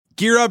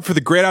Gear up for the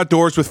great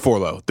outdoors with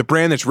Forlo, the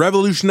brand that's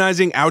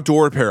revolutionizing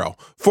outdoor apparel.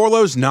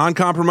 Forlo's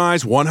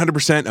non-compromise,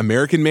 100%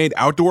 American-made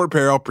outdoor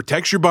apparel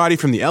protects your body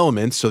from the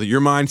elements so that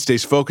your mind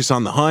stays focused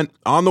on the hunt,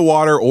 on the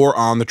water, or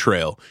on the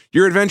trail.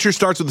 Your adventure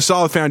starts with a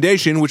solid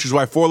foundation, which is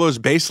why Forlo's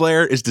base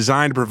layer is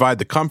designed to provide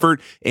the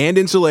comfort and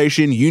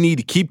insulation you need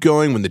to keep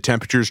going when the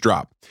temperatures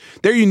drop.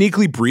 Their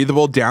uniquely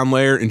breathable down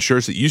layer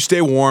ensures that you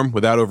stay warm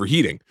without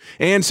overheating.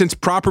 And since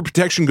proper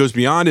protection goes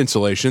beyond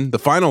insulation, the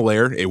final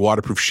layer, a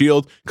waterproof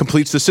shield,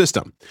 completes the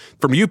system.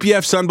 From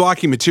UPF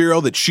sunblocking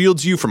material that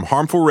shields you from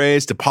harmful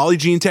rays to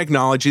polygene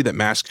technology that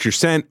masks your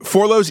scent,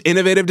 Forlo's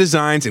innovative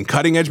designs and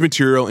cutting-edge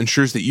material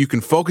ensures that you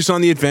can focus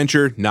on the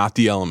adventure, not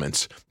the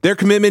elements. Their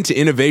commitment to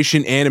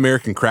innovation and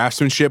American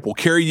craftsmanship will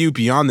carry you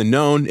beyond the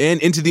known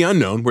and into the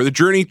unknown, where the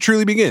journey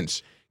truly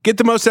begins. Get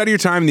the most out of your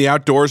time in the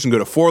outdoors and go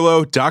to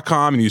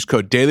forlo.com and use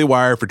code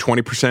DailyWire for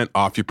 20%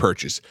 off your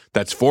purchase.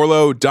 That's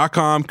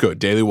forlo.com, code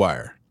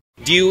DailyWire.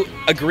 Do you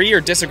agree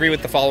or disagree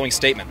with the following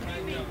statement?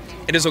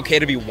 It is okay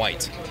to be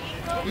white.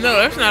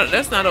 No,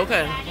 that's not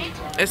okay.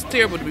 It's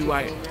terrible to be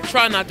white.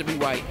 Try not to be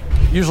white.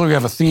 Usually we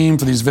have a theme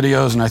for these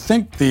videos, and I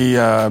think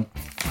I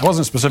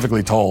wasn't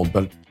specifically told,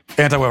 but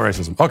anti-white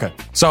racism. Okay,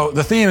 so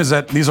the theme is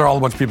that these are all a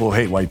bunch of people who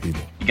hate white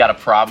people. You got a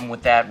problem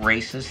with that,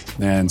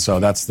 racist? And so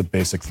that's the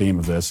basic theme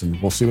of this,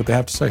 and we'll see what they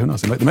have to say. Who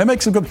knows? They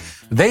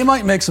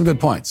might make some good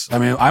points. I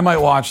mean, I might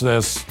watch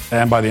this,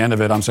 and by the end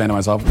of it, I'm saying to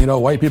myself,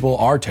 white people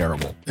are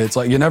terrible. It's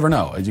like, you never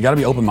know. You got to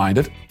be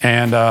open-minded,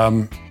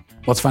 and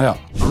let's find out.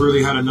 I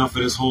really had enough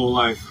of this whole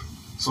life,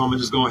 so I'm going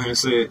to just go ahead and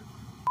say it.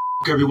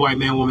 F*** every white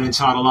man, woman, and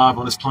child alive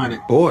on this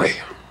planet. Boy,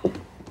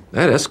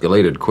 that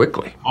escalated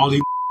quickly. All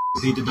you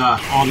need to die.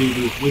 All you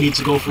do. We need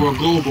to go for a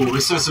global,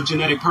 recessive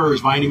genetic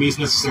purge by any means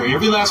necessary.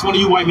 Every last one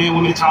of you white men,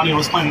 women, and child on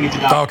this planet need to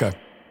die. Okay.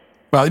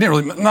 Well,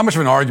 not much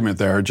of an argument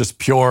there. Just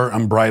pure,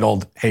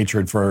 unbridled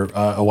hatred for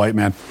a white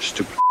man.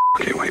 Stupid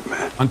white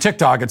man. On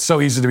TikTok, it's so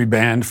easy to be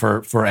banned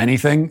for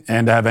anything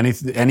and to have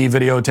any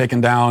video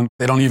taken down.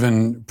 They don't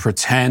even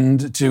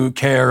pretend to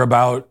care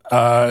about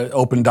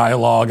open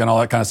dialogue and all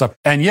that kind of stuff.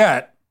 And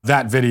yet,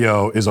 that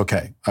video is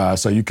okay.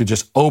 So you could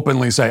just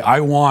openly say, I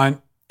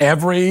want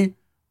every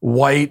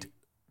white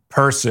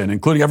person,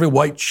 including every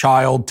white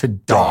child, to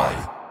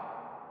die.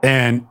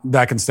 And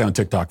that can stay on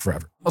TikTok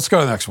forever. Let's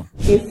go to the next one.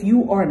 If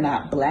you are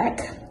not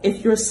black,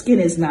 if your skin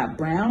is not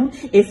brown,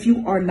 if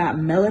you are not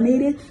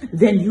melanated,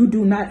 then you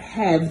do not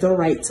have the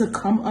right to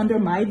come under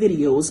my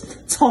videos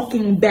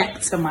talking back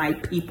to my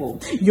people.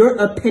 Your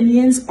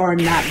opinions are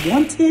not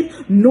wanted,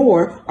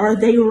 nor are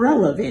they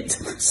relevant.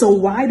 So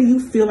why do you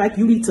feel like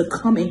you need to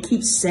come and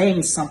keep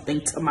saying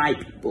something to my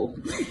people?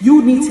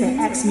 You need to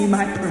ask me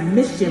my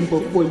permission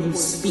before you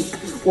speak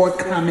or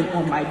comment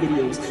on my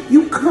videos.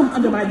 You come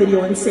under my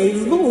video and say,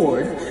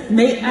 Lord,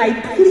 may I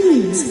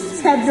please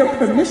have your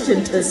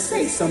permission to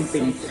say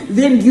something.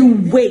 Then you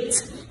wait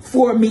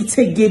for me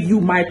to give you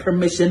my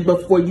permission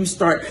before you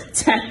start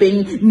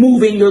tapping,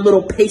 moving your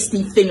little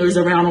pasty fingers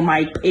around on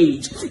my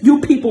page. You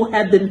people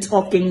have been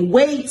talking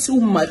way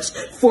too much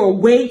for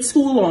way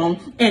too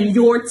long, and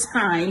your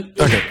time...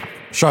 Okay,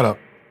 shut up.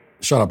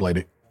 Shut up,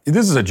 lady.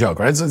 This is a joke,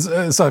 right?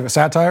 It's like a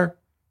satire.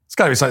 It's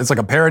got to be. It's like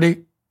a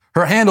parody.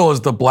 Her handle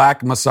is the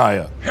Black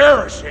Messiah.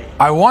 Heresy.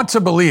 I want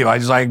to believe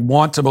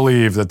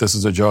that this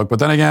is a joke. But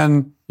then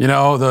again,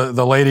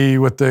 the lady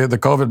with the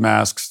COVID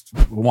masks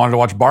wanted to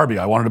watch Barbie.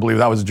 I wanted to believe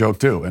that was a joke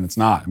too, and it's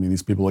not. I mean,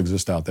 these people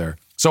exist out there.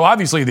 So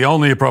obviously the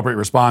only appropriate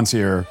response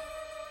here,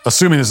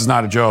 assuming this is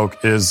not a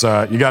joke, is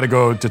you got to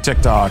go to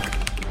TikTok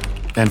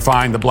and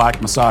find the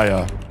Black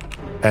Messiah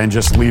and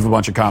just leave a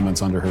bunch of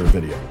comments under her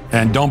video.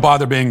 And don't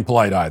bother being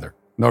polite either.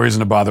 No reason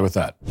to bother with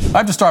that. I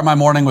have to start my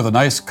morning with a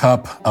nice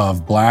cup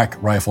of Black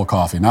Rifle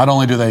coffee. Not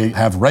only do they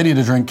have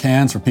ready-to-drink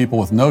cans for people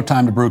with no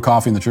time to brew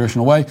coffee in the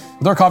traditional way,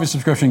 but their coffee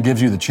subscription gives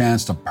you the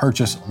chance to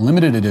purchase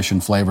limited edition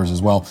flavors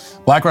as well.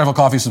 Black Rifle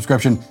coffee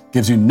subscription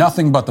gives you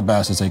nothing but the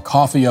best. It's a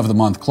Coffee of the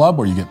Month club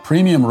where you get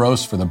premium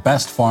roasts for the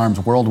best farms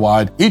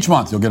worldwide. Each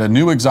month, you'll get a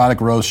new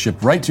exotic roast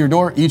shipped right to your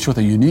door, each with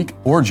a unique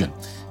origin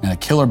and a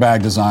killer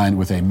bag design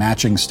with a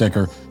matching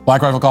sticker.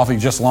 Black Rifle Coffee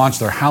just launched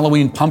their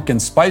Halloween Pumpkin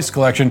Spice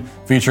collection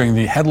featuring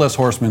the Headless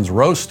Horseman's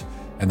Roast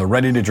and the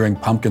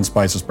ready-to-drink Pumpkin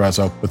Spice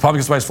Espresso. With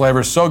pumpkin spice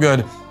flavors so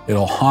good,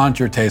 it'll haunt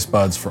your taste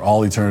buds for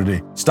all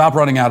eternity. Stop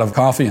running out of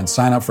coffee and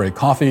sign up for a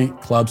coffee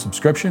club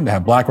subscription to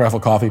have Black Rifle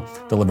Coffee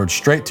delivered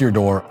straight to your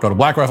door. Go to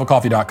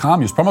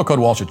blackriflecoffee.com, use promo code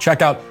Walsh at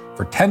checkout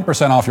for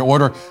 10% off your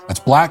order. That's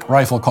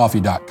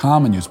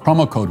blackriflecoffee.com and use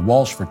promo code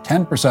Walsh for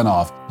 10%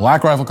 off.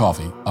 Black Rifle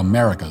Coffee,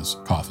 America's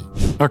coffee.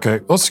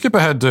 Okay, let's skip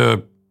ahead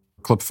to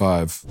clip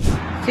 5.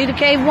 See the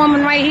cave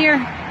woman right here?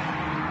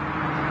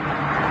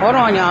 Hold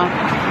on, y'all.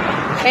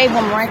 Cave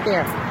woman right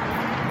there.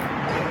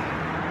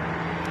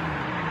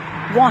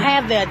 Won't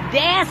have the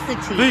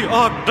audacity. The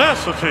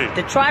audacity.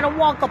 To try to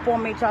walk up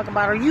on me, talk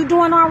about, are you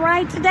doing all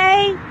right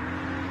today?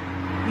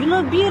 You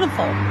look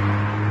beautiful.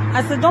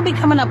 I said, don't be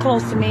coming up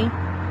close to me.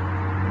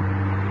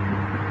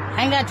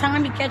 I ain't got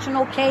time to catch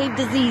no cave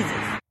diseases.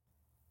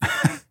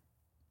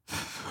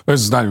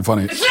 This is not even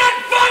funny. It's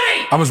not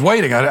funny! I was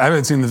waiting. I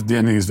haven't seen any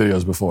of these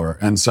videos before.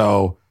 And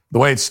so the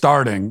way it's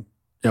starting,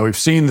 we've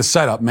seen the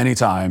setup many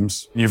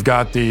times. You've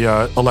got the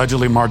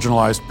allegedly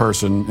marginalized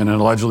person in an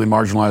allegedly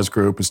marginalized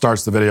group who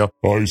starts the video.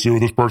 Oh, you see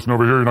with this person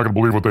over here, you're not going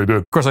to believe what they did.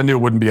 Of course, I knew it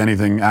wouldn't be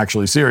anything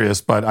actually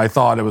serious, but I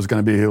thought it was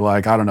going to be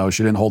like, I don't know,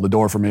 she didn't hold the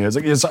door for me.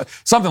 It's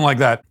something like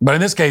that. But in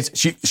this case,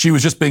 she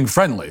was just being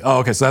friendly. Oh,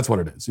 okay, so that's what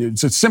it is.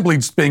 It's simply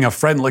just being a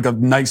friend, like a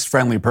nice,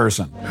 friendly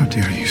person. How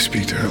dare you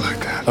speak to her like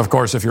that? Of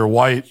course, if you're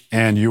white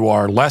and you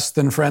are less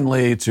than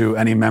friendly to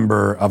any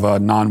member of a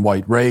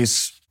non-white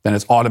race, then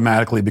it's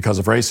automatically because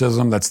of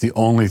racism. That's the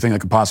only thing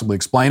that could possibly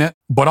explain it.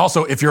 But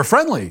also, if you're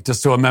friendly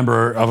just to a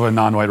member of a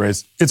non-white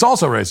race, it's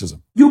also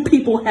racism. You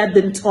people have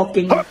been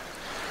talking.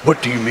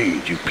 What do you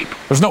mean, you people?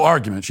 There's no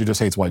argument. She just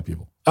hates white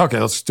people. Okay,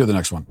 let's do the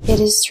next one. It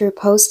is through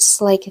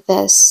posts like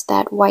this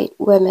that white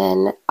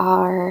women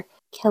are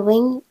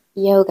killing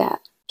yoga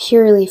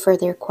purely for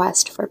their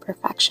quest for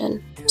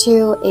perfection.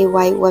 To a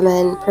white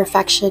woman,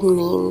 perfection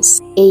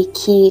means a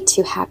key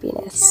to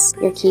happiness,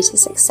 your key to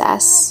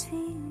success,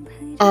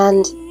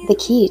 and the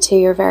key to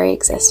your very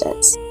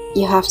existence.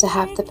 You have to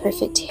have the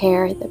perfect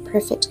hair, the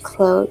perfect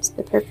clothes,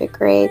 the perfect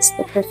grades,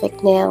 the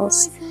perfect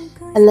nails,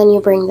 and then you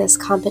bring this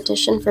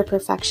competition for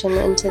perfection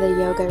into the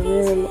yoga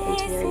room,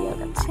 into your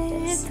yoga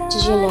practice.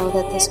 Did you know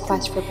that this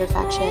quest for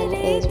perfection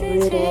is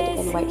rooted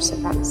in white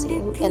supremacy,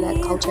 in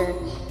a culture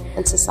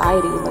and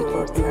society like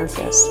North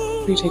America's?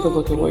 If you take a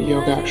look at what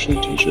yoga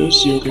actually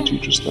teaches, yoga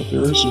teaches that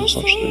there is no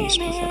such thing as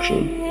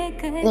perfection.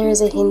 There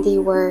is a Hindi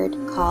word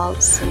called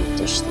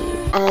santishti,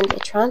 and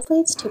it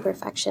translates to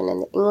perfection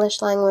in the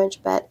English language,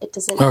 but it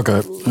doesn't.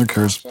 Okay, who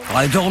cares?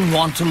 I don't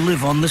want to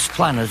live on this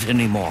planet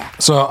anymore.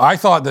 So I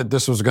thought that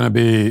this was going to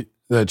be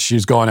that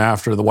she's going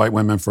after the white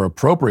women for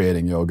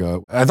appropriating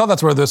yoga. I thought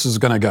that's where this is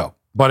going to go.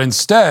 But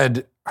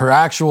instead, her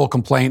actual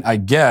complaint, I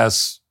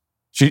guess,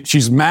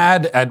 she's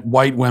mad at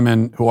white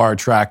women who are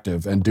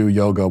attractive and do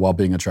yoga while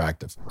being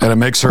attractive. And it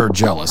makes her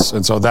jealous.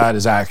 And so that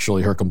is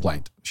actually her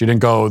complaint. She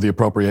didn't go the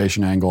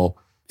appropriation angle.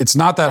 It's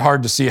not that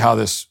hard to see how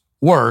this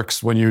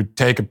works when you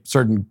take a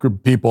certain group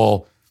of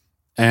people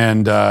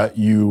and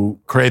you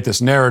create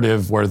this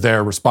narrative where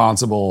they're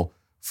responsible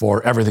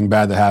for everything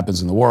bad that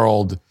happens in the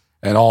world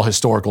and all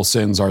historical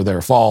sins are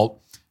their fault.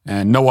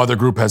 And no other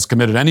group has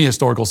committed any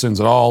historical sins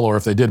at all, or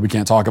if they did, we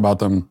can't talk about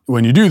them.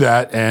 When you do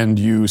that and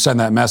you send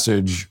that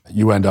message,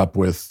 you end up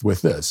with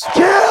this.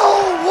 Kill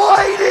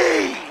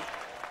Whitey!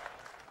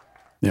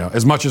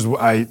 As much as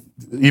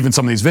even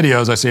some of these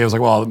videos I see, I was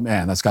like, well,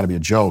 man, that's got to be a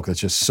joke. That's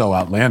just so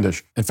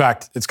outlandish. In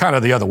fact, it's kind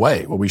of the other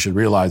way. What we should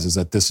realize is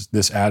that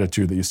this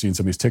attitude that you see in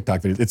some of these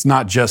TikTok videos, it's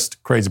not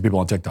just crazy people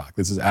on TikTok.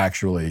 This is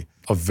actually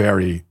a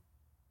very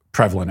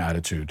prevalent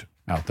attitude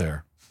out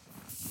there.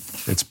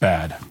 It's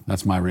bad.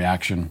 That's my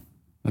reaction.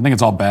 I think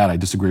it's all bad. I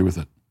disagree with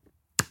it.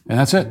 And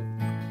that's it.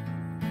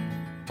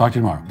 Talk to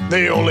you tomorrow.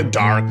 The only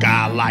dark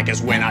I like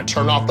is when I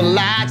turn off the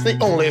lights. The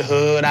only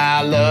hood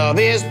I love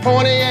is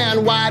pointy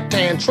and white.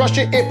 Can't trust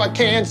you if I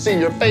can't see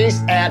your face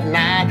at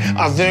night.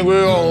 I think we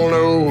all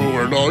know who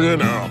we're talking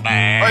about.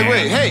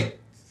 Wait, hey,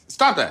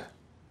 stop that.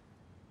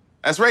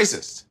 That's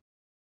racist.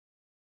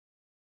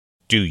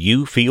 Do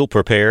you feel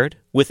prepared?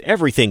 With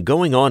everything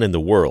going on in the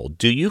world,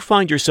 do you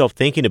find yourself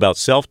thinking about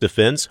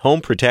self-defense,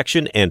 home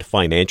protection, and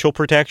financial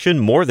protection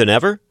more than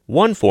ever?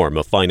 One form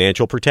of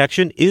financial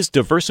protection is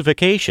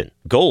diversification.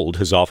 Gold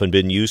has often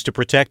been used to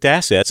protect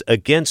assets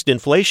against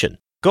inflation.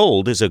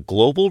 Gold is a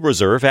global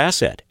reserve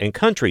asset, and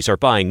countries are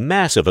buying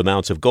massive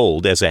amounts of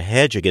gold as a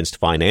hedge against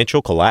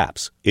financial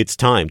collapse. It's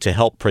time to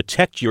help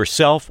protect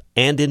yourself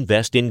and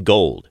invest in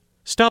gold.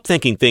 Stop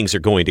thinking things are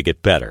going to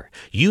get better.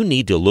 You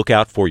need to look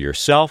out for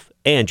yourself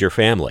and your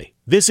family.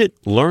 Visit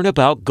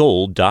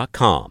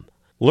learnaboutgold.com.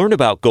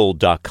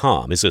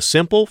 Learnaboutgold.com is a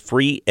simple,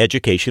 free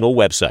educational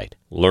website.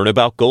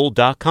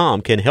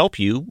 Learnaboutgold.com can help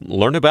you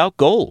learn about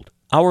gold.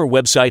 Our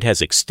website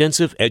has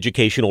extensive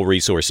educational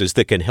resources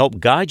that can help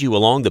guide you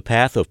along the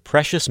path of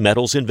precious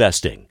metals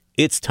investing.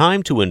 It's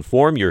time to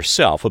inform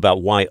yourself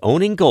about why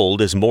owning gold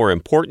is more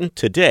important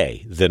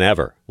today than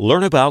ever.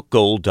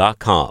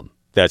 Learnaboutgold.com.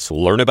 That's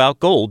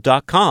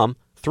learnaboutgold.com.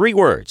 3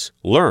 words.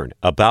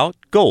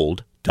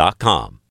 Learnaboutgold.com.